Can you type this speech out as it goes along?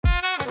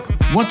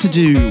What to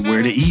do,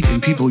 where to eat,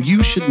 and people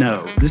you should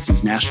know. This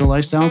is Nashville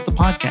Lifestyles, the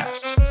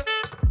podcast.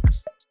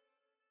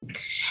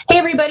 Hey,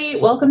 everybody.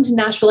 Welcome to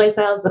Nashville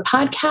Lifestyles, the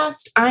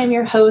podcast. I'm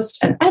your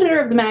host and editor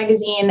of the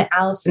magazine,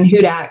 Allison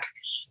Hudak.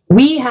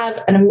 We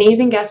have an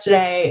amazing guest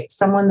today,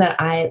 someone that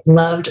I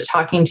loved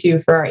talking to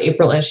for our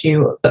April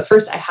issue. But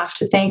first, I have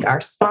to thank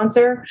our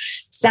sponsor,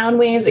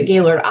 Soundwaves at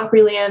Gaylord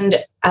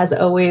Opryland. As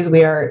always,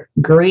 we are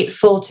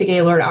grateful to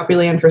Gaylord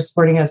Opryland for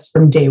supporting us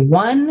from day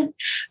one.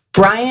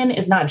 Brian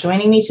is not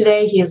joining me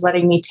today. He is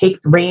letting me take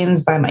the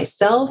reins by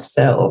myself.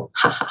 So,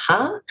 but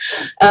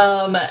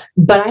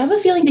I have a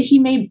feeling that he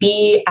may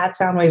be at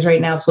Soundwaves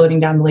right now, floating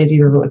down the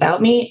lazy river without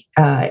me.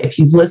 If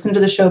you've listened to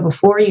the show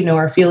before, you know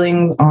our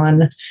feelings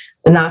on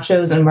the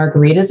nachos and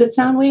margaritas at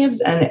Soundwaves.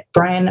 And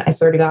Brian, I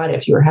swear to God,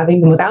 if you were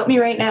having them without me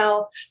right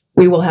now,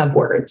 we will have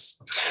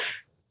words.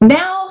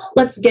 Now,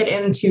 let's get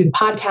into the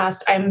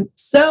podcast. I'm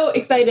so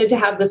excited to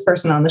have this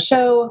person on the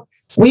show.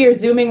 We are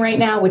Zooming right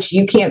now, which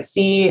you can't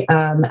see,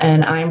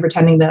 and I'm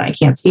pretending that I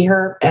can't see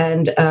her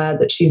and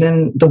that she's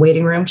in the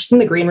waiting room. She's in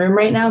the green room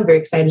right now. I'm very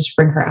excited to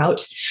bring her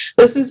out.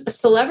 This is a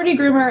celebrity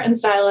groomer and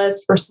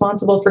stylist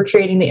responsible for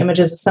creating the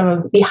images of some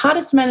of the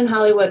hottest men in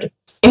Hollywood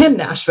and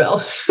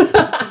Nashville.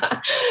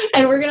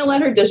 And we're going to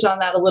let her dish on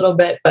that a little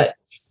bit,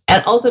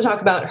 and also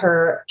talk about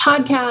her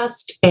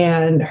podcast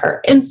and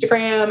her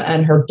Instagram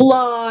and her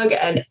blog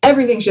and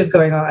everything she's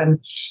going on.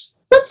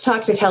 Let's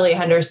talk to Kelly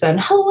Henderson.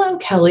 Hello,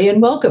 Kelly,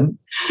 and welcome.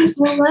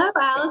 Hello,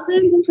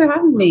 Allison. Thanks for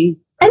having me.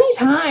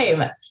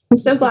 Anytime. I'm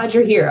so glad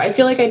you're here. I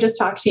feel like I just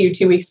talked to you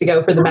 2 weeks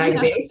ago for the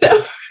magazine.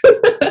 So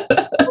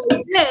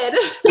You did.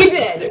 You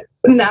did.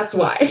 And that's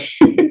why.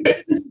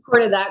 I just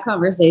recorded that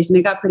conversation.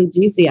 It got pretty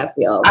juicy, I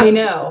feel. I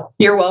know.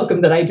 You're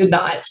welcome that I did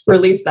not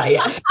release that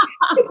yet.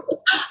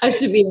 I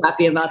should be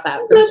happy about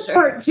that. That's sure.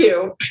 part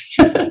two.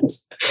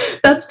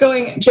 That's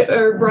going,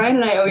 or Brian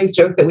and I always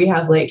joke that we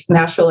have like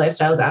Nashville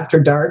Lifestyles After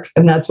Dark,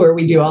 and that's where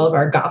we do all of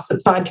our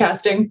gossip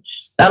podcasting.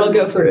 That'll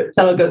go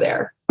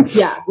there.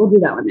 Yeah, we'll do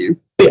that one there.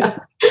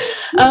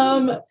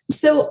 Yeah.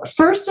 So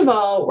first of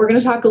all, we're going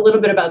to talk a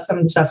little bit about some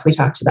of the stuff we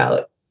talked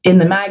about in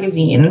the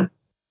magazine.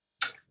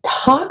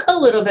 Talk a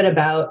little bit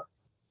about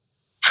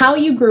how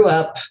you grew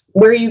up,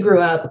 where you grew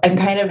up, and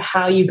kind of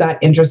how you got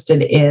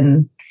interested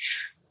in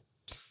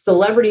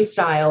celebrity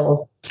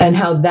style and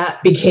how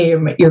that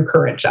became your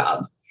current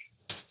job.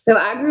 So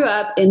I grew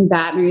up in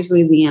Baton Rouge,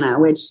 Louisiana,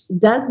 which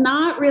does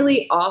not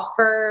really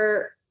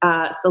offer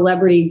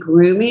celebrity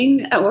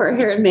grooming or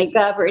hair and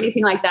makeup or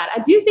anything like that. I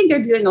do think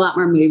they're doing a lot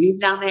more movies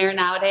down there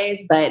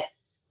nowadays, but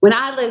when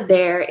I lived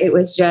there, it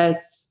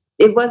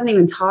wasn't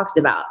even talked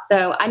about.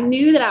 So I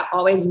knew that I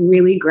always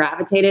really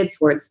gravitated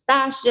towards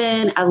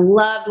fashion. I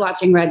loved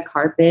watching red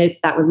carpets.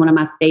 That was one of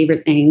my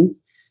favorite things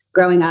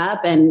growing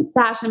up, and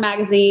fashion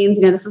magazines.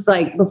 You know, this was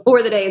like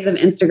before the days of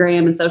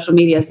Instagram and social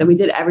media. So we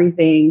did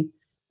everything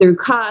through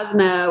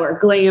Cosmo or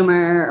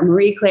Glamour or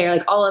Marie Claire,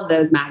 like all of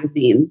those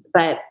magazines.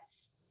 But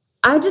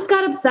I just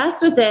got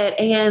obsessed with it.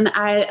 And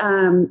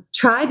I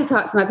tried to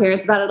talk to my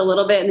parents about it a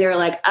little bit, and they were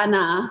like,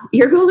 nah,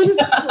 you're going to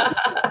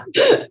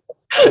school.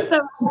 So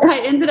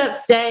I ended up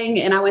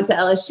staying, and I went to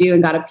LSU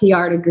and got a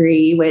PR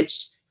degree,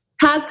 which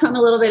has come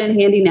a little bit in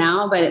handy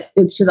now, but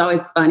it's just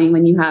always funny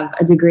when you have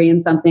a degree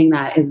in something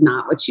that is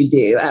not what you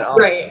do at all.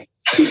 Right.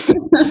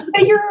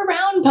 And you're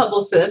around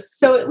publicists,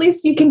 so at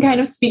least you can kind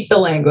of speak the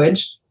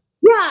language.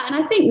 Yeah.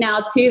 And I think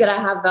now too that I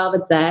have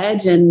Velvet's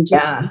Edge and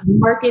just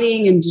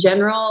marketing in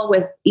general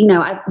with,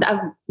 I've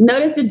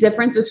noticed a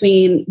difference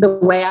between the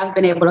way I've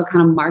been able to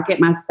kind of market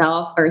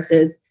myself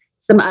versus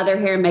some other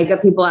hair and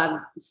makeup people I've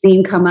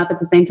seen come up at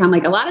the same time.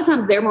 Like a lot of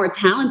times they're more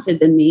talented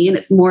than me, and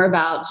it's more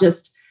about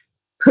just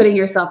putting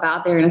yourself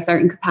out there in a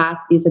certain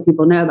capacity so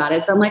people know about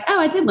it. So I'm like, oh,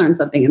 I did learn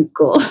something in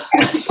school.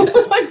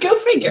 Go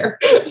figure.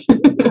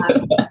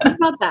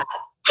 About that.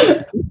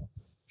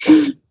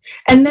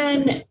 And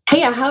then,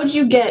 how'd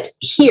you get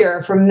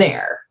here from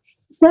there?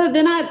 So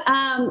then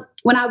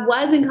when I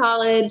was in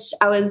college,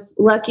 I was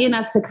lucky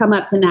enough to come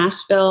up to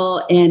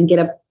Nashville and get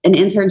an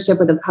internship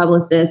with a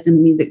publicist in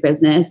the music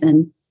business.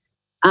 And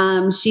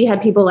she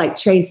had people like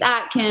Trace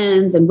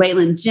Atkins and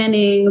Waylon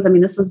Jennings. I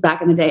mean, this was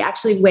back in the day.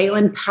 Actually,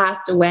 Waylon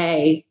passed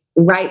away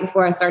right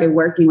before I started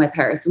working with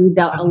her. So we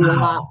dealt a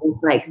lot with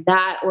like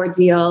that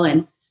ordeal.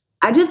 And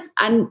I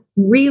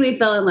really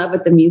fell in love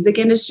with the music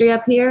industry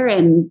up here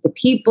and the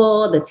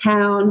people, the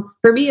town.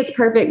 For me, it's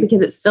perfect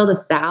because it's still the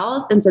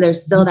South. And so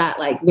there's still that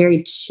like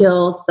very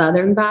chill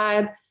Southern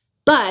vibe,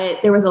 but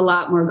there was a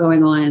lot more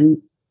going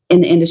on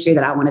in the industry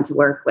that I wanted to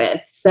work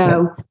with.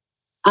 So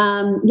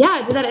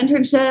I did that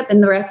internship,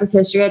 and the rest was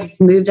history. I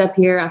just moved up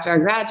here after I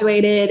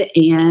graduated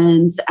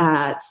and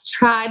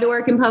tried to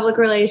work in public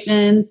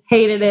relations,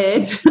 hated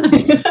it.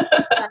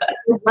 I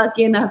was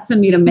lucky enough to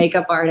meet a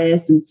makeup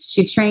artist, and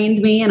she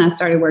trained me, and I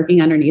started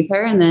working underneath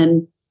her. And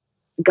then,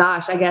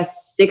 I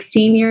guess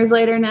 16 years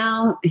later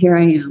now, here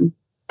I am.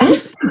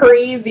 That's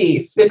crazy.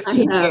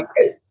 16 years.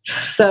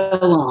 so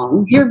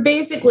long. You're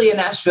basically a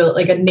Nashville,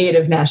 like a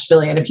native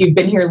Nashvilleian if you've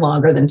been here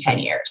longer than 10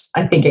 years.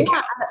 I think it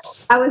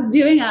counts. I was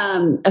doing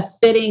a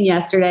fitting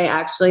yesterday,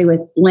 actually, with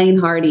Lane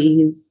Hardy.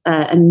 He's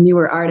a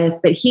newer artist,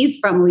 but he's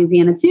from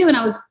Louisiana too. And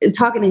I was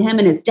talking to him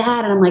and his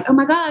dad, and I'm like, oh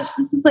my gosh,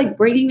 this is like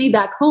bringing me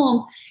back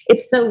home.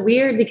 It's so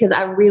weird because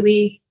I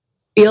really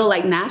feel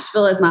like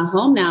Nashville is my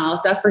home now.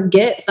 So I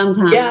forget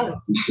sometimes,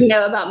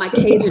 about my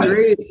Cajun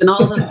roots and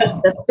all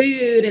the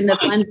food and the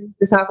fun things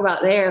to talk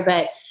about there.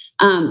 But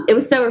it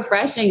was so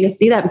refreshing to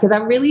see that because I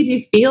really do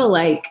feel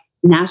like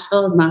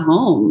Nashville is my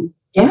home.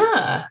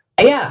 Yeah.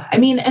 Yeah. I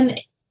mean, and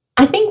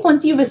I think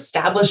once you've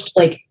established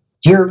like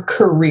your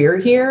career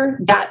here,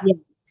 that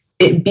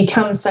it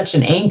becomes such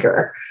an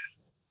anchor.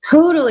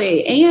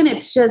 Totally. And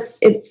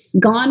it's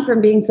gone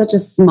from being such a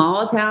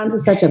small town to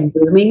such a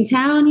booming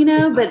town,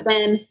 but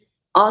then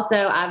also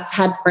I've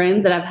had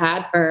friends that I've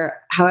had for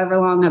however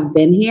long I've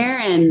been here.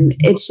 And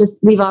it's just,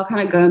 we've all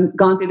kind of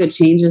gone through the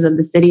changes of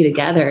the city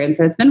together. And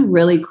so it's been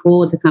really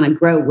cool to kind of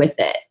grow with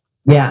it.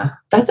 Yeah,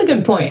 that's a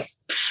good point.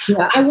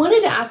 Yeah. I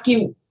wanted to ask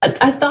you,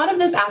 I thought of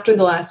this after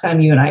the last time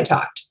you and I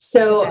talked.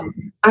 So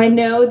I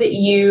know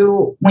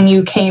that when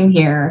you came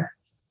here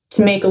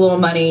to make a little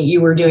money,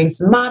 you were doing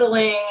some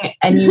modeling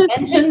and you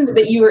mentioned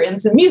that you were in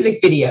some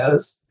music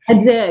videos. I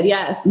did,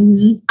 yes.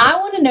 Mm-hmm. I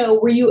want to know,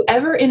 were you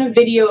ever in a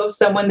video of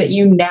someone that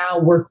you now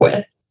work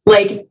with?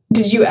 Like,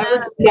 did you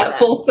ever do that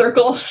full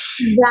circle?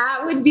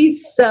 That would be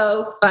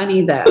so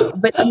funny though.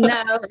 But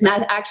no, and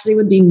I actually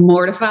would be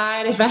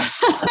mortified if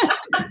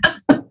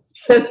I...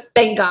 So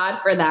thank God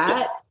for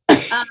that.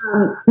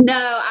 No,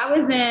 I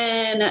was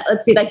in,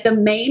 let's see, like the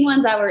main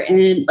ones I were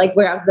in, like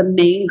where I was the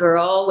main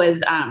girl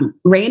was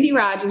Randy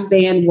Rogers'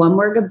 band, One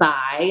More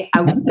Goodbye.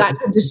 I got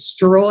to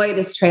destroy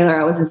this trailer.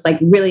 I was this like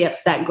really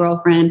upset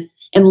girlfriend.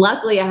 And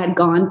luckily I had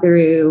gone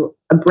through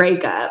a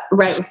breakup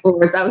right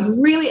before. So I was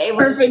really able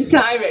Perfect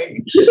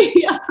timing.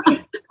 Yeah.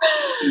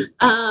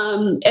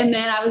 And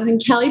then I was in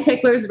Kelly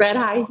Pickler's Red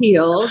High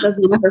Heels as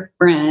one of her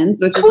friends,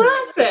 which is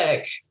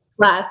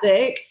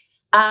classic.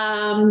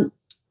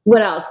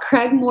 What else?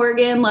 Craig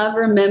Morgan, Love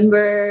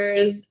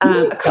Remembers,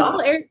 a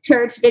couple Eric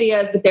Church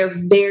videos, but they're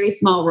very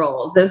small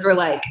roles. Those were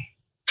like,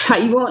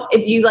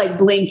 if you like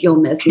blink, you'll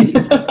miss me.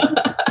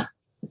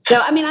 So,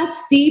 I mean, I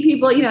see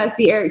people, I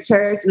see Eric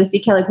Church and I see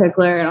Kelly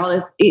Pickler and all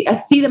this. I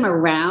see them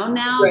around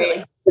now, but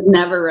like, would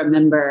never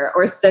remember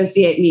or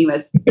associate me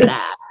with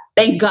that.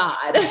 Thank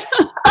God.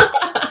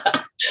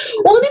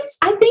 Well,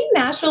 I think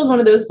Nashville is one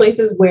of those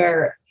places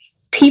where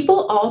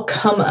people all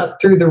come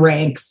up through the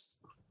ranks.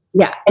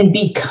 Yeah. And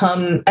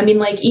become, I mean,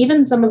 like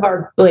even some of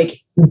our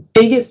like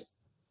biggest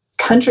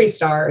country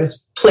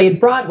stars played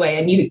Broadway,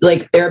 and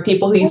there are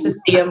people who used to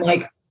see them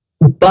like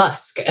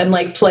busk and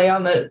like play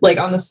on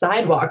the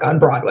sidewalk on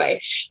Broadway,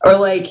 or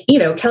like,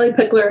 Kelly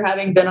Pickler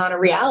having been on a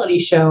reality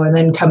show and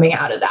then coming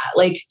out of that.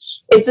 Like,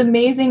 it's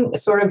amazing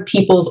sort of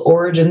people's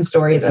origin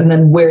stories and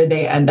then where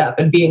they end up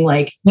and being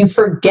like, you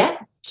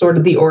forget sort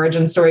of the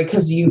origin story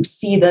because you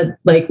see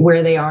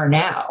where they are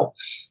now.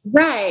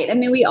 Right. I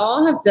mean, we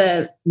all have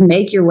to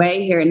make your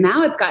way here. And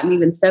now it's gotten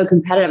even so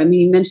competitive. I mean,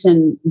 you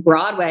mentioned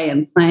Broadway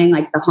and playing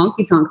like the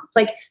honky tonk. It's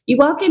like you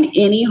walk in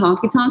any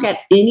honky tonk at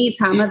any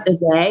time of the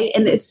day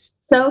and it's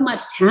so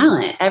much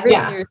talent.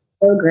 Everyone here is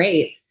so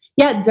great.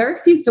 Yeah,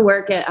 Dirks used to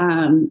work at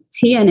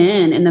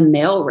TNN in the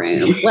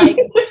mailroom. Like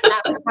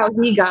that was how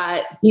he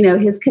got,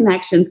 his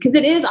connections, because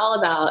it is all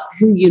about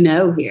who you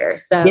know here.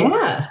 So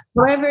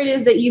however it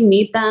is that you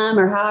meet them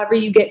or however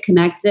you get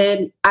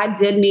connected. I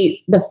did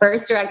meet the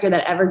first director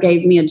that ever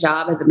gave me a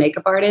job as a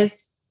makeup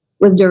artist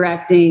was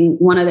directing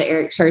one of the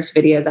Eric Church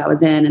videos I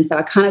was in. And so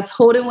I kind of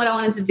told him what I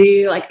wanted to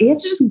do. Like, you have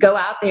to just go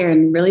out there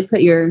and really put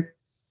yourself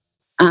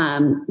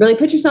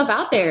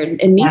out there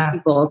and meet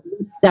people.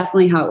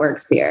 Definitely how it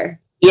works here.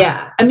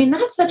 Yeah. I mean,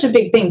 that's such a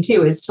big thing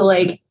too, is to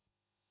like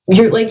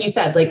you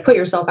said, like put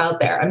yourself out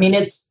there. I mean,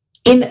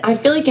 I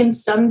feel like in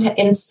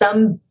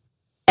some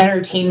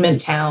entertainment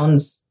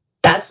towns,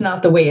 that's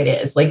not the way it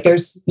is. Like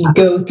you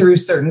go through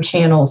certain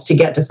channels to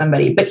get to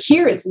somebody, but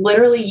here it's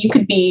literally, you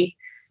could be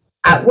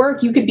at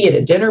work, you could be at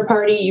a dinner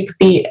party, you could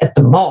be at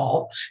the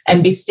mall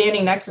and be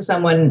standing next to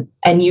someone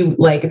and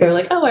they're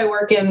like, oh, I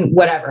work in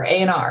whatever,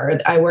 A&R, or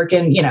I work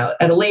in,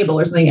 at a label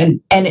or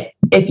something. And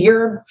if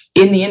you're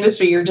in the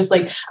industry, you're just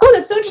like, oh,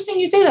 that's so interesting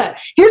you say that.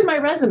 Here's my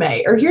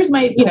resume, or here's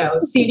my,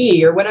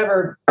 CD, or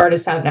whatever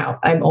artists have now.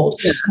 I'm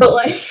old, but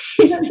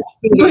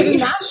but in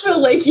Nashville,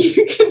 like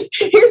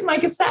here's my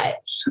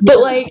cassette. But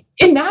like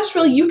in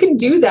Nashville, you can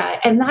do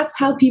that. And that's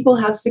how people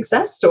have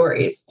success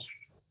stories.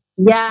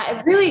 Yeah,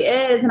 it really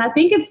is. And I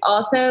think it's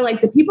also like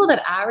the people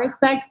that I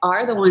respect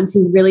are the ones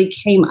who really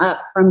came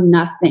up from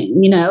nothing,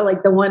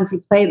 like the ones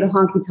who played the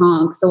honky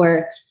tonks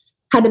or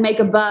had to make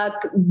a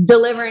buck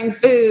delivering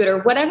food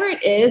or whatever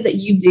it is that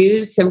you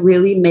do to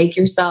really make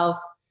yourself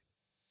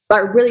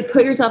or really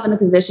put yourself in the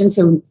position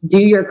to do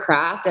your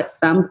craft at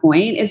some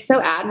point. It's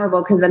so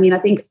admirable because, I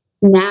think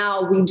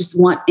now we just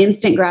want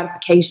instant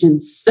gratification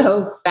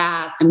so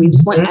fast and we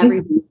just want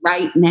everything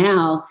right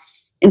now.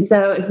 And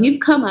so if you've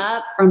come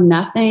up from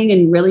nothing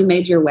and really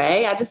made your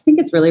way, I just think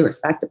it's really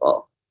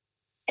respectable.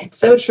 It's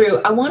so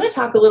true. I want to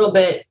talk a little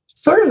bit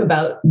sort of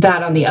about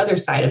that on the other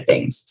side of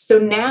things. So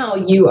now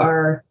you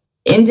are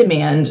in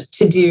demand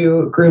to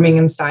do grooming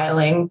and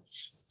styling.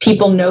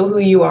 People know who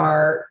you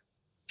are.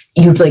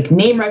 You have like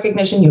name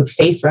recognition, you have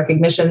face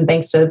recognition,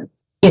 thanks to,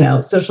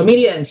 social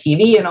media and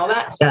TV and all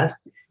that stuff.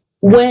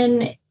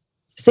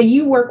 So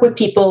you work with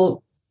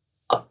people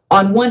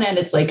on one end,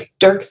 it's like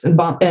Dierks and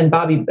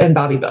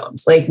Bobby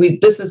Bones. Like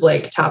this is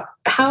like top.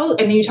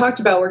 And you talked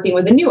about working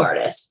with a new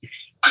artist.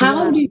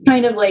 How do you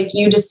kind of like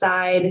you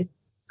decide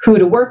who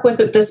to work with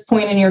at this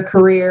point in your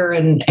career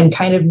and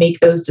kind of make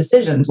those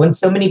decisions when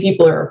so many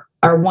people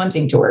are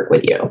wanting to work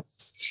with you?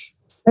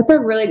 That's a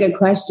really good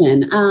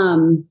question.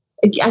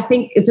 I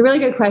think it's a really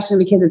good question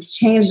because it's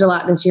changed a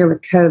lot this year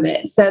with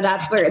COVID. So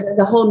that's where there's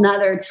a whole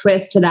nother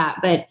twist to that.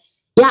 But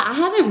yeah, I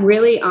haven't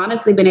really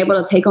honestly been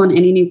able to take on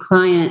any new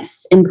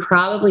clients in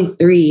probably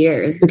 3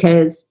 years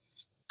because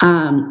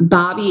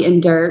Bobby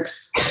and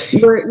Dierks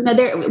were,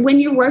 when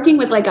you're working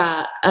with like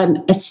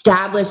an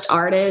established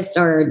artist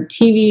or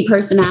TV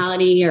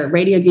personality or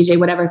radio DJ,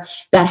 whatever,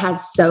 that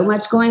has so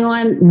much going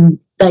on,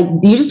 like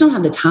you just don't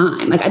have the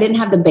time. Like I didn't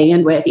have the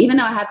bandwidth, even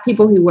though I have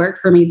people who work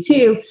for me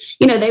too,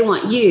 they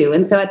want you.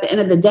 And so at the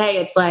end of the day,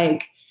 it's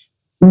like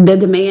the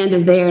demand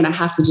is there and I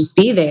have to just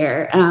be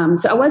there.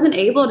 So I wasn't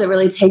able to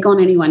really take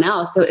on anyone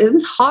else. So it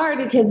was hard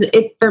because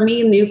for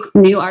me,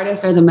 new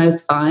artists are the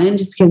most fun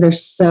just because they're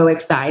so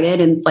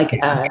excited and it's like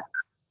a,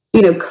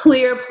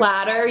 clear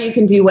platter. You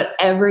can do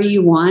whatever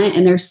you want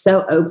and they're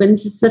so open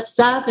to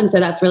stuff. And so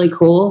that's really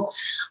cool.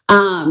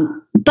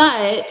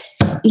 But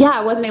yeah,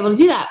 I wasn't able to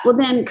do that. Well,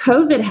 then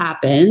COVID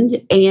happened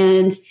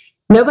and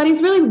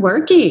nobody's really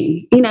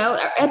working,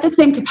 at the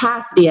same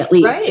capacity at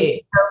least.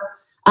 Right.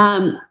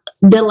 So,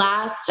 the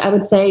last, I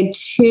would say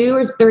 2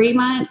 or 3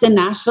 months in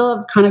Nashville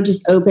have kind of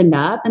just opened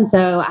up. And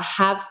so I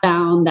have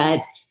found that,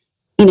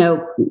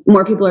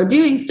 more people are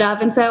doing stuff.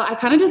 And so I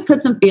kind of just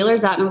put some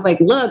feelers out and I was like,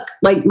 look,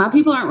 like my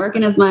people aren't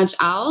working as much.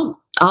 I'll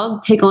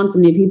take on some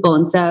new people.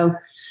 And so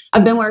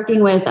I've been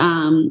working with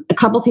a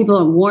couple people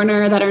in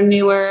Warner that are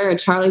newer,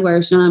 Charlie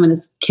Worsham and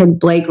this kid,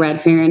 Blake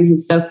Redfern,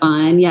 who's so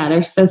fun. Yeah,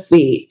 they're so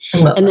sweet.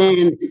 And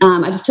then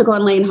I just took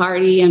on Lane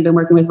Hardy and been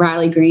working with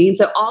Riley Green.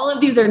 So all of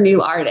these are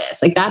new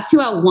artists. Like that's who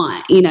I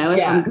want,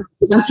 If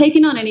I'm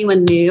taking on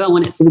anyone new, I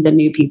want it to be the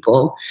new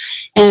people.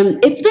 And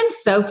it's been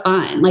so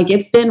fun. Like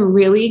it's been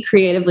really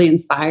creatively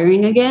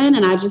inspiring again.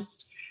 And I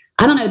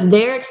don't know,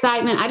 their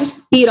excitement, I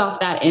just feed off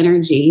that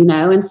energy,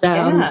 And so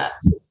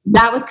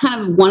that was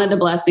kind of one of the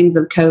blessings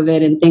of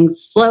COVID and things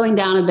slowing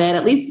down a bit,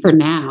 at least for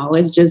now,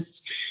 is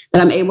just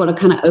that I'm able to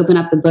kind of open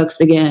up the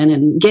books again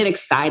and get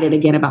excited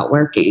again about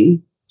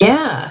working.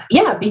 Yeah.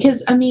 Yeah.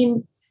 Because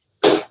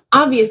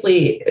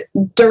obviously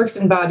Dierks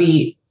and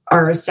Bobby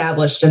are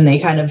established and they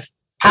kind of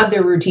have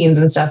their routines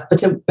and stuff, but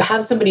to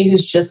have somebody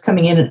who's just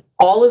coming in and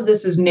all of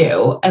this is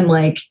new and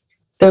like,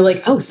 they're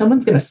like, oh,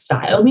 someone's going to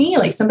style me.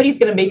 Like somebody's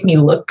going to make me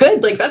look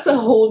good. Like that's a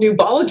whole new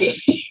ballgame.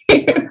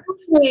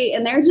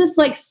 And they're just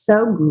like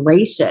so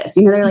gracious.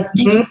 They're like,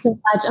 thank you so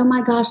much. Oh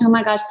my gosh.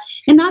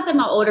 And not that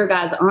my older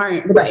guys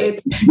aren't, but we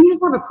just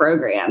have a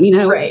program,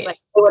 Right. It's like,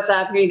 oh, what's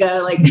up? Here you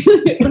go. Like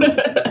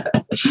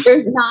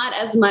there's not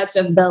as much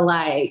of the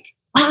like,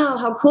 wow,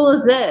 how cool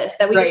is this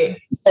that we get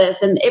to do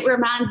this? And it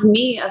reminds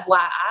me of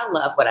why I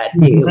love what I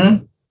do.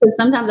 Because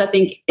sometimes I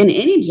think in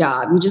any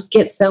job, you just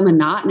get so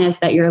monotonous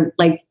that you're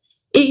like,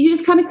 you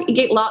just kind of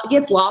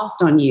gets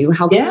lost on you.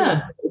 How cool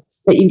it is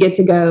that you get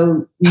to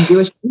go do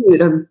a shoot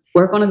or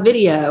work on a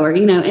video or,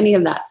 any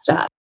of that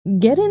stuff.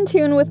 Get in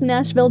tune with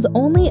Nashville's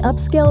only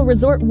upscale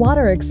resort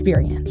water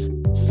experience,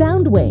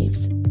 Sound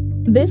Waves.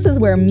 This is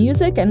where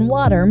music and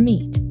water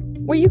meet,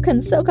 where you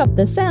can soak up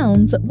the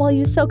sounds while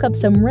you soak up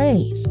some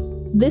rays.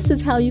 This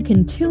is how you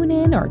can tune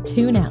in or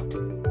tune out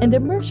and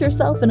immerse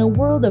yourself in a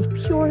world of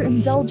pure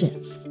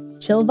indulgence.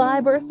 Chill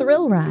vibe or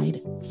thrill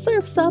ride,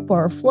 surfs up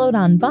or float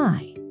on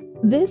by.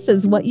 This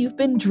is what you've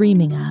been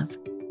dreaming of.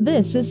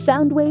 This is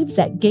Soundwaves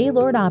at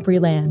Gaylord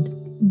Opryland.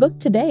 Book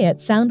today at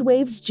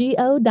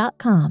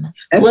soundwavesgo.com.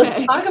 Okay. Let's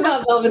talk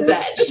about Velvet's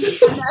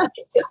Edge.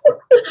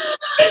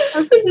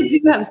 I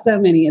do have so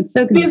many. It's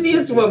so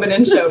busiest woman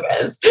in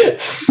showbiz.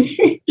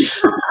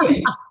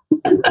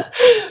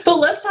 But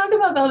let's talk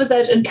about Velvet's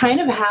Edge and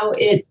kind of how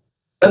it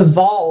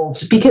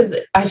evolved, because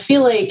I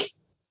feel like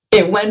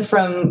it went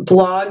from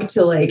blog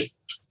to like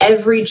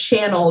every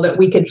channel that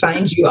we could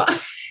find you on.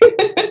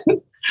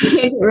 You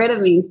can't get rid of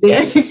me, see?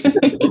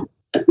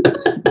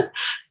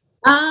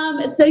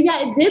 So yeah,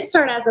 it did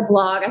start as a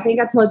blog. I think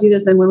I told you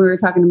this when we were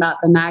talking about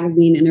the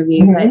magazine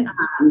interview, but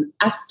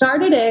I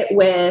started it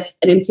with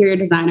an interior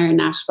designer in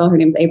Nashville. Her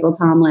name's April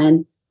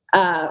Tomlin.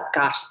 8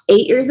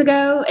 years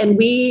ago. And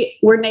we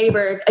were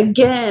neighbors.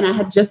 Again, I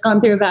had just gone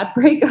through a bad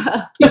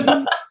breakup.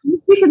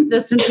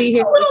 Consistency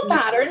here. A little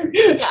pattern.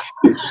 Yeah.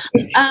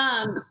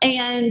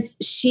 And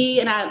she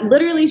and I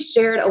literally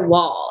shared a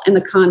wall in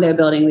the condo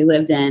building we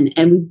lived in.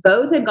 And we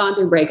both had gone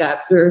through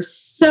breakups. We were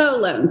so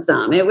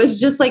lonesome. It was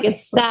just like a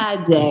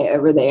sad day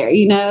over there,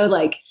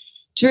 like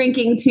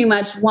drinking too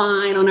much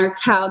wine on our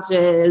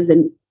couches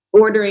and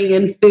ordering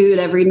in food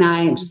every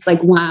night, just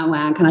like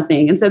wow kind of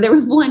thing. And so there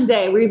was one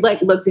day we like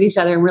looked at each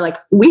other and we're like,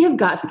 we have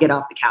got to get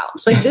off the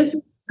couch. Like, this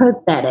is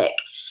pathetic.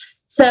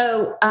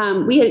 So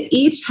we had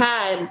each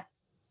had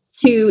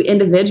 2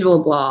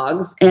 individual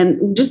blogs,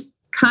 and just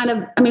kind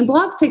of, I mean,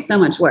 blogs take so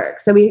much work.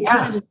 So we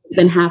kind of just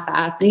been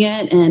half-assing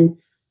it. And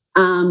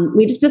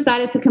we just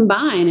decided to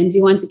combine and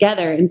do one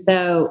together. And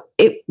so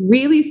it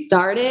really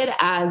started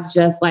as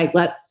just like,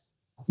 let's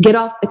get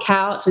off the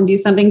couch and do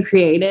something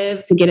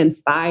creative to get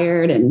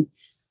inspired. And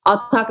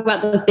I'll talk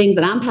about the things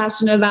that I'm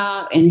passionate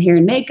about, and hair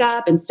and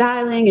makeup and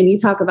styling. And you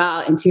talk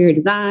about interior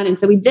design. And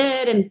so we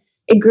did, and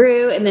it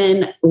grew. And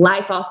then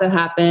life also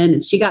happened,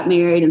 and she got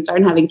married and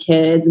started having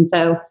kids. And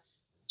so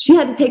she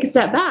had to take a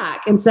step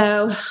back. And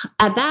so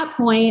at that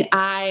point,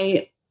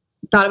 I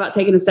thought about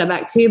taking a step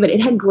back too, but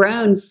it had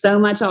grown so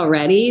much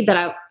already that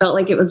I felt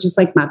like it was just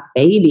like my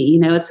baby. You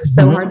know, it's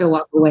so hard to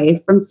walk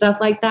away from stuff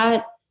like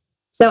that.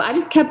 So I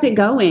just kept it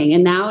going.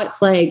 And now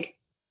it's like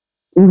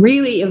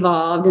really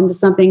evolved into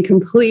something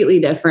completely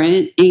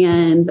different.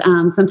 And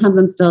sometimes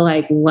I'm still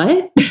like,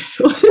 what?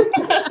 What is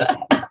that?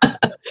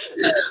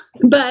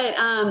 But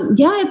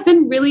yeah, it's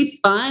been really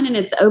fun, and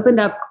it's opened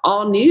up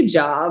all new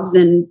jobs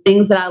and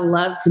things that I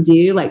love to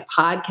do, like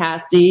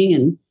podcasting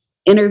and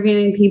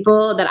interviewing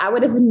people that I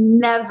would have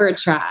never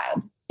tried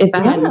if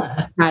I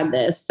hadn't tried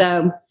this.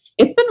 So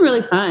it's been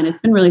really fun. It's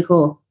been really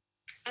cool.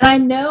 And I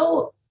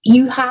know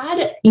you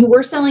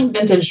were selling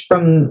vintage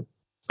from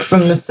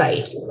the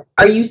site.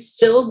 Are you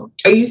still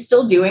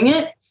doing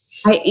it?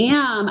 I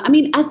am. I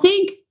mean, I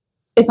think,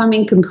 if I'm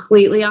being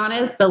completely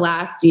honest, the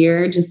last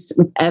year, just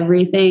with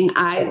everything,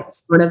 I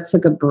sort of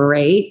took a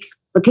break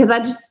because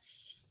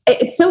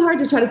it's so hard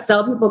to try to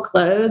sell people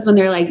clothes when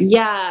they're like,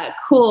 yeah,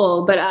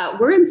 cool, but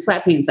we're in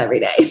sweatpants every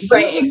day. So,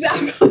 right,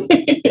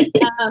 exactly.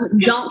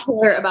 Don't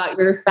care about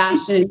your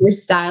fashion, your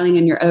styling,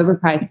 and your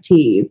overpriced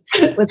tees.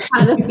 With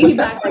kind of the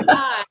feedback like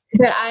that.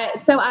 But I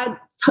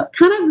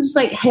kind of just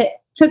like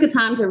took a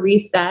time to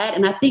reset.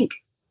 And I think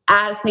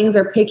as things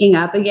are picking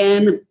up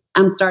again,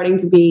 I'm starting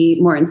to be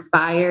more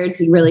inspired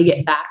to really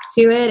get back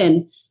to it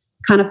and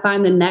kind of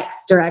find the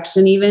next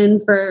direction even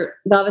for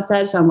Velvet's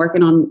Edge. So I'm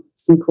working on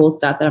some cool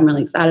stuff that I'm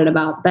really excited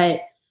about. But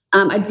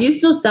I do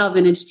still sell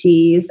vintage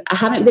tees. I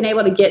haven't been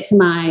able to get to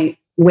my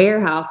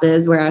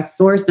warehouses where I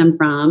source them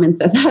from. And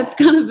so that's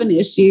kind of an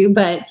issue.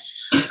 But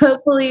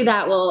hopefully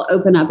that will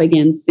open up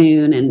again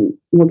soon, and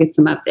we'll get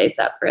some updates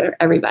up for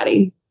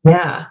everybody.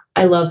 Yeah,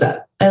 I love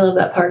that. I love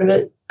that part of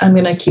it. I'm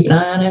going to keep an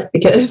eye on it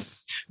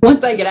because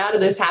once I get out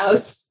of this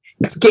house,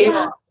 it's game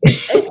on.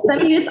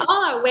 It's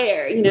all I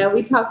wear. You know,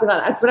 we talked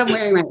about that's what I'm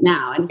wearing right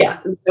now. And I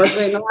was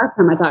wearing the last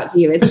time I talked to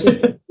you. It's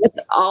just, it's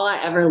all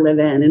I ever live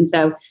in. And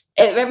so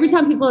every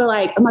time people are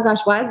like, oh my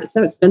gosh, why is it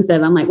so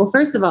expensive? I'm like, well,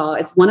 first of all,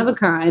 it's one of a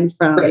kind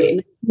from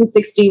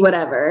 1960,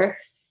 whatever.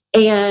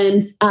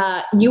 And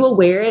you will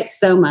wear it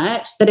so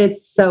much that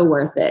it's so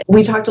worth it.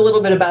 We talked a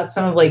little bit about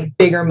some of like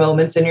bigger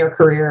moments in your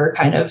career,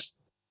 kind of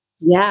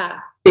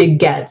big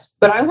gets.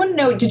 But I want to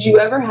know, did you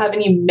ever have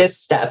any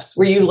missteps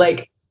where you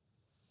like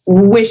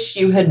wish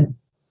you had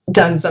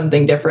done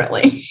something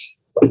differently?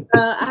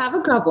 I have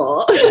a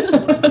couple.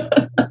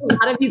 A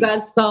lot of you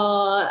guys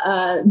saw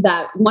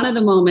that one of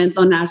the moments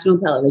on national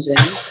television.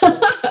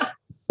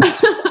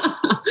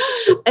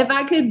 If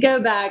I could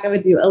go back, I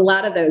would do a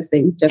lot of those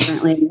things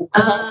differently.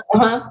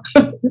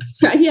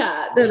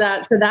 Yeah,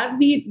 so that'd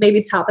be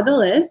maybe top of the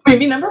list.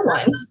 Maybe number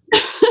one.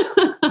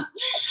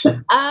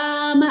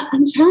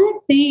 I'm trying to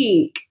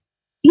think.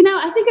 You know,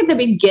 I think at the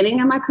beginning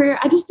of my career,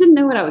 I just didn't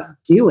know what I was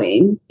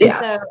doing. And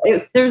so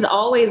there's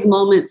always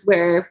moments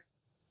where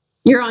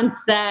you're on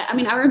set. I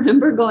mean, I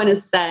remember going to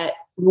set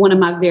one of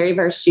my very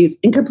first shoots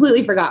and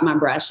completely forgot my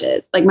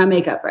brushes, like my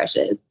makeup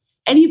brushes.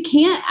 And you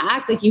can't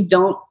act like you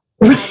don't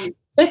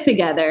fit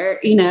together,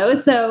 you know?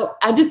 So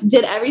I just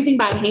did everything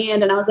by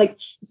hand. And I was like,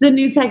 it's a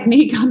new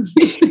technique I'm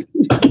using.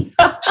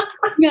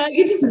 You know,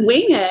 you just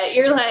wing it.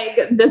 You're like,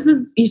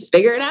 you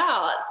figure it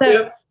out.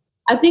 So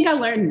I think I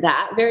learned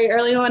that very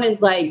early on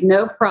is like,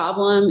 no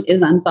problem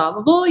is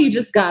unsolvable. You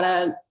just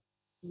gotta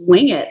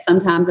wing it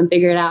sometimes and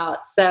figure it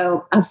out.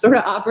 So I've sort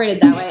of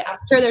operated that way. I'm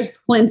sure there's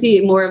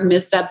plenty more of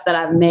missteps that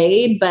I've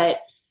made, but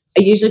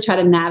I usually try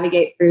to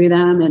navigate through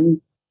them. And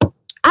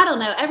I don't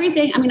know,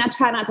 everything. I mean, I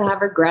try not to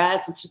have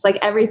regrets. It's just like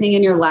everything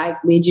in your life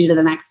leads you to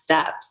the next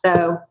step.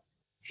 So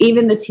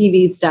even the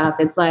TV stuff,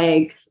 it's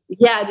like,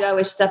 yeah, do I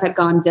wish stuff had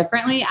gone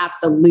differently?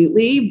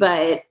 Absolutely.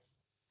 But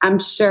I'm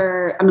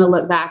sure I'm going to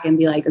look back and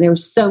be like, there were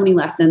so many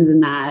lessons in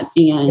that.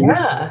 And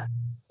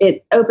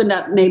it opened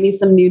up maybe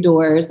some new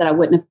doors that I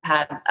wouldn't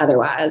have had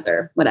otherwise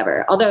or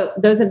whatever. Although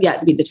those have yet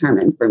to be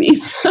determined for me.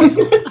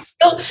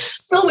 So.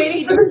 still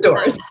waiting for the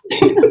doors.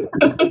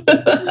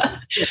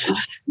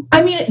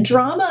 I mean,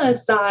 drama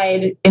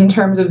aside, in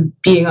terms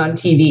of being on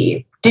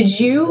TV, did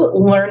you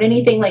learn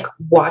anything like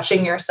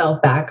watching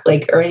yourself back,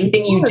 like, or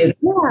anything you didn't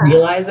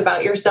realize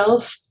about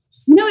yourself?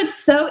 You know,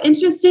 it's so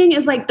interesting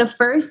is like the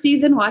first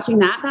season watching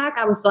that back,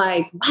 I was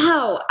like,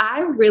 wow,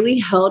 I really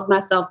held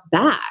myself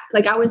back.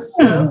 Like I was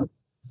so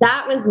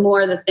that was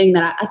more the thing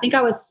that I think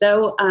I was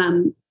so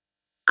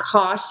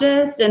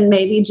cautious and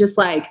maybe just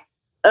like,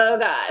 oh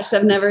gosh,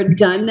 I've never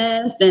done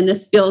this and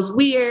this feels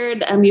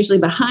weird. I'm usually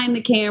behind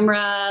the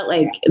camera.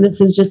 Like, this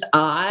is just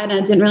odd.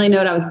 I didn't really know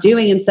what I was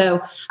doing. And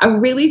so I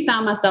really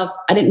found myself,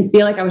 I didn't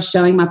feel like I was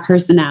showing my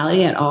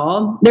personality at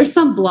all. There's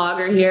some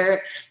blogger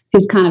here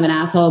who's kind of an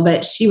asshole,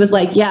 but she was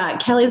like, yeah,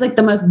 Kelly's like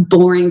the most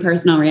boring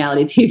person on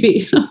reality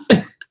TV. I was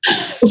like,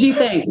 what do you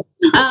think?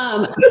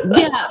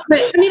 Yeah, but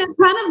I mean, I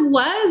kind of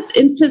was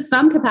into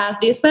some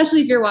capacity, especially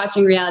if you're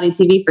watching reality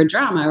TV for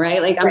drama,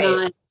 right? Like, I'm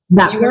not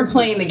that. You weren't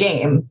playing the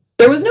game.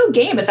 There was no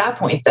game at that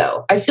point,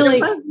 though. I feel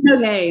like no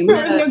game.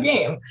 There was no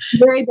game.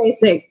 Very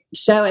basic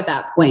show at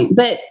that point.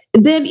 But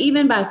then,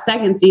 even by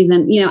second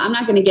season, I'm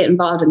not going to get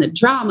involved in the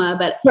drama,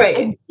 but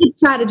I did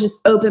try to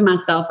just open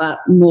myself up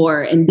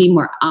more and be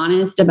more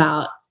honest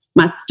about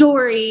my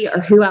story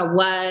or who I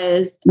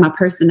was, my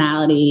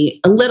personality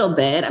a little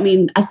bit. I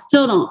mean, I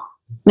still don't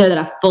know that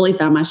I fully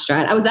found my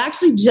stride. I was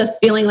actually just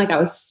feeling like I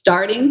was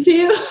starting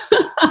to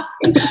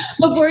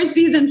before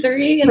season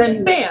 3. And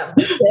then bam.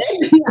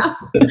 Yeah,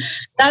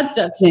 that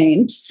stuff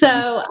changed.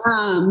 So,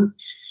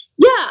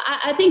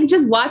 I think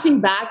just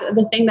watching back,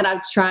 the thing that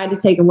I've tried to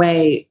take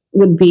away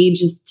would be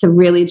just to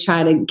really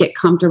try to get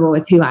comfortable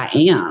with who I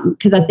am.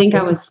 Because I think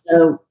I was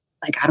so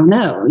like, I don't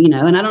know,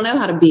 and I don't know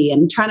how to be,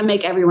 and trying to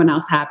make everyone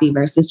else happy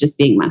versus just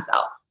being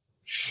myself.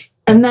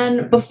 And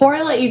then before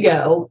I let you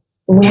go,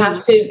 we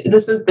have to,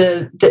 this is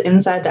the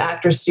inside the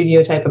actor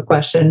studio type of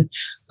question,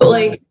 but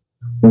like,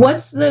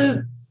 what's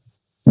the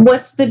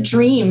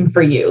dream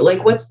for you?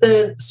 Like, what's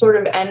the sort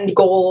of end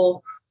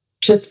goal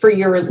just for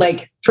your,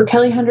 like, for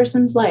Kelly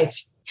Henderson's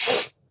life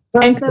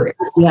and career?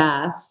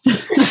 Yes.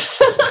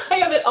 I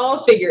have it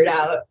all figured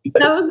out.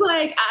 I was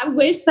like, I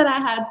wish that I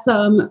had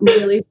some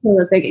really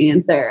prolific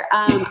answer.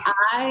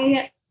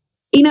 I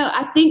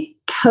think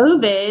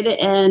COVID,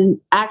 and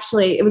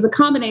actually it was a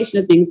combination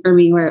of things for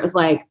me where it was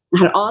like, I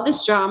had all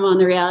this drama on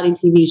the reality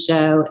TV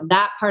show.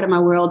 That part of my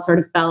world sort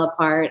of fell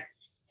apart.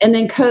 And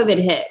then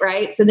COVID hit,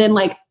 right? So then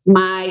like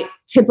my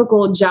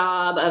typical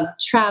job of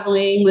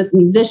traveling with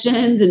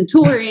musicians and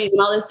touring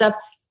and all this stuff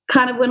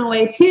kind of went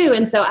away too.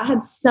 And so I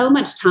had so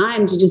much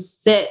time to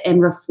just sit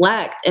and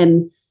reflect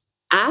and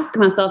ask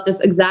myself this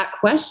exact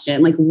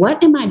question, like,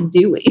 what am I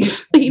doing?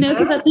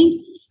 Because I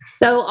think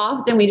so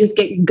often we just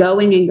get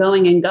going and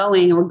going and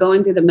going, and we're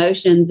going through the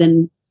motions,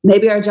 and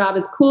maybe our job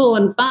is cool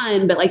and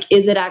fun, but like,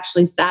 is it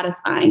actually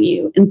satisfying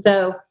you? And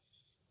so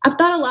I've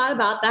thought a lot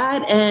about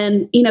that.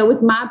 And,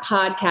 with my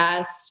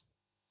podcast,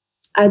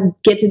 I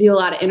get to do a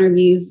lot of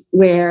interviews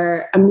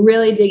where I'm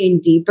really digging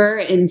deeper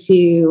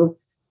into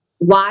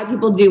why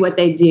people do what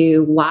they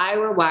do, why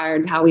we're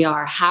wired how we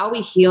are, how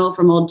we heal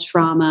from old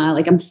trauma.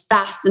 Like, I'm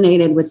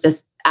fascinated with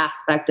this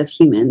aspect of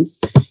humans.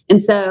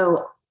 And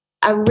so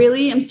I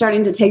really am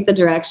starting to take the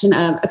direction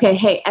of, okay,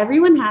 hey,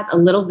 everyone has a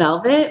little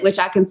velvet, which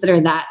I consider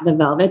that the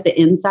velvet, the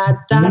inside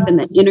stuff and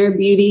the inner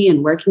beauty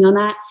and working on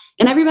that.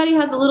 And everybody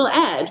has a little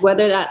edge,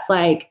 whether that's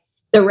like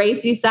the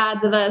racy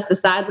sides of us, the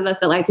sides of us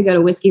that like to go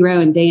to Whiskey Row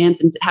and dance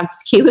and have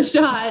tequila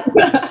shots,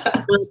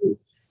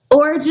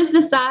 or just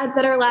the sides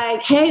that are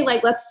like, hey,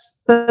 like, let's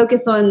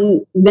focus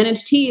on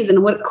vintage teas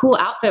and what cool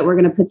outfit we're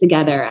going to put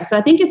together. So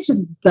I think it's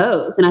just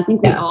both. And I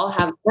think we all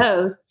have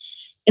both.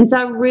 And so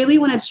I really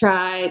want to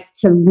try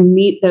to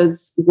meet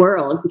those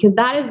worlds, because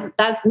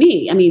that's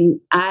me. I mean,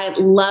 I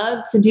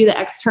love to do the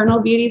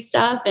external beauty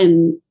stuff,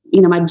 and,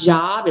 my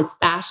job is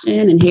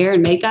fashion and hair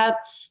and makeup,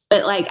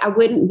 but like, I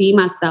wouldn't be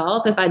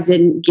myself if I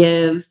didn't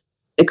give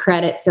the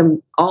credit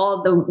to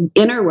all the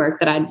inner work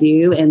that I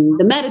do, and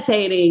the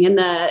meditating and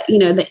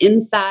the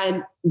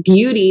inside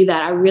beauty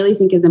that I really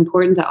think is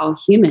important to all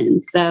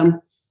humans. So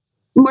I'm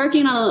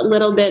working on a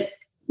little bit,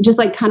 just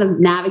like kind of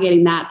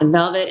navigating that, the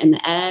velvet and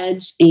the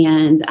edge,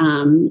 and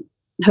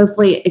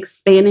hopefully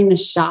expanding the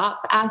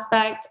shop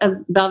aspect of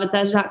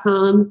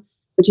velvetsedge.com,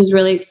 which is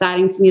really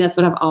exciting to me. That's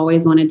what I've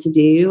always wanted to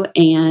do,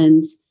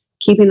 and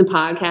keeping the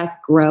podcast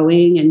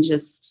growing and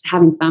just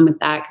having fun with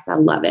that, because I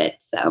love it.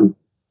 So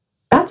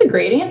that's a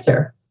great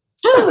answer.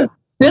 Oh,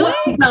 really?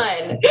 Well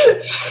done.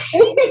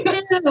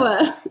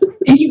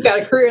 You've got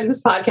a career in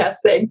this podcast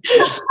thing.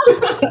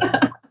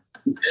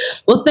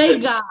 Well,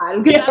 thank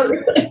God. Yeah,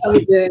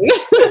 really.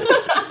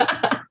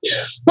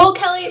 Well,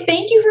 Kelly,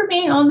 thank you for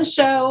being on the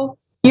show.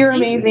 You're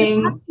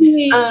amazing.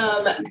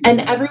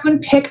 And everyone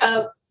pick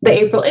up the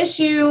April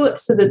issue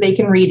so that they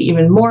can read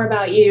even more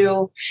about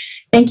you.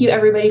 Thank you,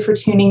 everybody, for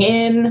tuning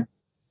in.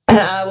 And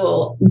I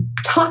will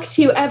talk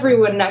to you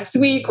everyone next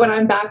week when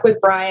I'm back with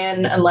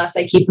Brian, unless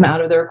I keep him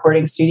out of the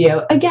recording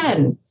studio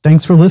again.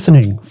 Thanks for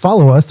listening.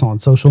 Follow us on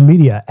social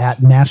media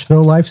at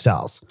Nashville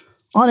Lifestyles.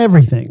 On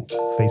everything,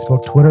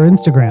 Facebook, Twitter,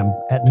 Instagram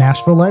at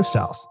Nashville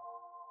Lifestyles.